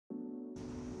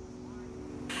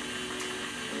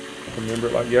Remember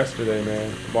it like yesterday,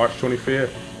 man. March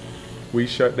 25th, we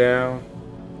shut down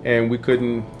and we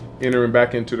couldn't enter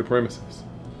back into the premises.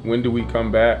 When do we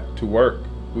come back to work?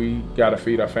 We gotta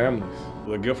feed our families.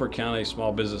 The Guilford County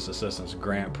Small Business Assistance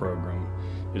Grant Program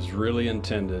is really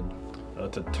intended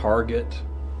to target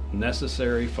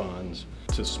necessary funds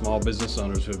to small business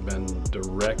owners who have been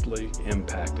directly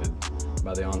impacted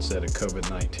by the onset of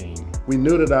COVID-19. We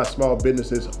knew that our small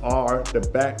businesses are the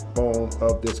backbone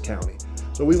of this county.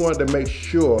 So we wanted to make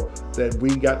sure that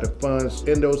we got the funds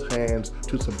in those hands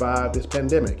to survive this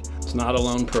pandemic. It's not a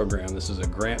loan program, this is a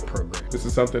grant program. This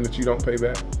is something that you don't pay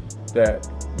back, that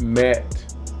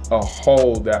met a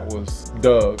hole that was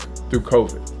dug through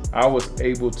COVID. I was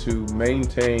able to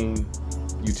maintain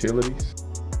utilities,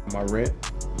 my rent,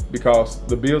 because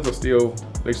the bills are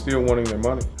they're still wanting their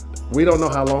money. We don't know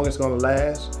how long it's going to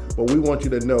last, but we want you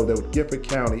to know that Guilford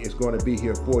County is going to be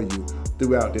here for you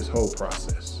throughout this whole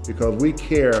process, because we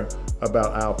care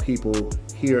about our people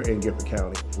here in Guilford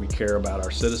County. We care about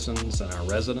our citizens and our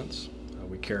residents.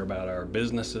 We care about our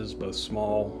businesses, both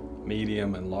small,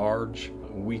 medium, and large.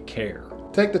 We care.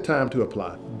 Take the time to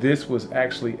apply. This was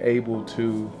actually able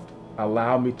to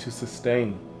allow me to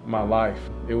sustain my life.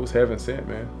 It was heaven sent,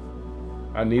 man.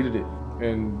 I needed it.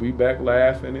 And we back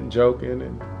laughing and joking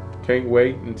and can't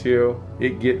wait until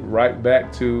it get right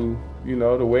back to,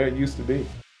 the way it used to be.